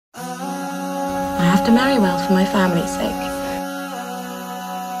have to marry well for my family's sake.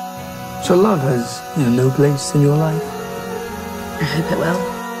 So love has, no place in your life? I hope it will.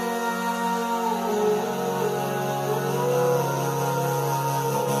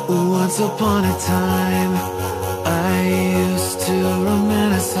 Once upon a time, I used to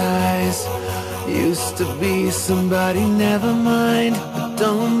romanticize. Used to be somebody, never mind, but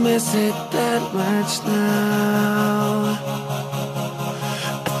don't miss it that much now.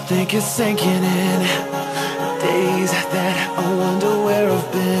 I think it's sinking in, days that I wonder where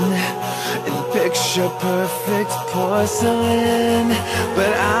I've been, in picture perfect porcelain,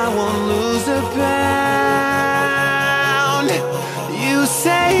 but I won't lose a pound. You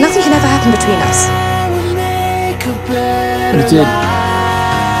say nothing can ever happen between us. But it did.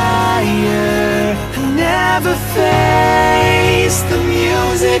 Never face the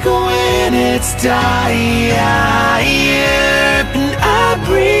music when it's tired, and I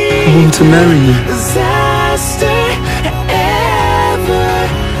breathe. I want to marry you. Disaster ever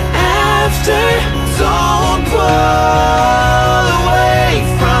after. Don't pull away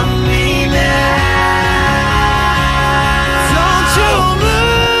from me now. Don't you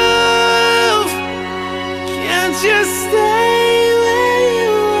move. Can't you stay where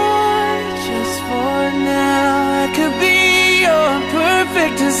you are just for now? I could be your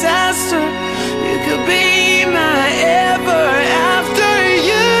perfect disaster. You could be my ever after.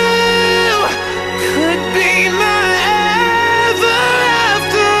 You could be my ever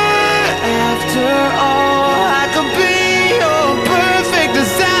after. After all, I could be your perfect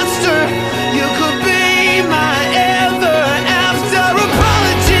disaster. You could be my ever after.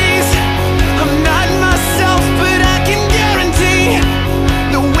 Apologies, I'm not myself, but I can guarantee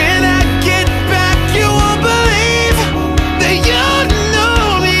that when I get back, you won't believe that you know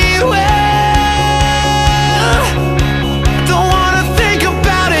me well. Don't wanna think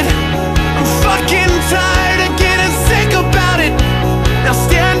about it. I'm fucking tired of getting sick about it. Now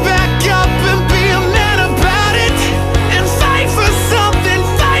stand back up and be a man about it, and fight for something,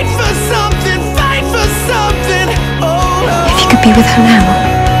 fight for something, fight for something. Oh, If you could be with her now,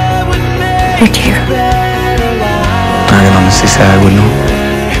 would you? I can honestly say I would not.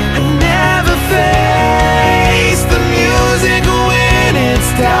 Never face the music when it's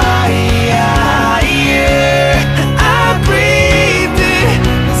tired. I breathe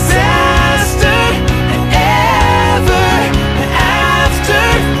disaster ever after.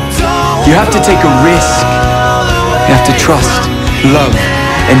 Don't You have to take a risk. You have to trust love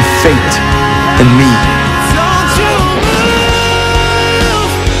and fate and me.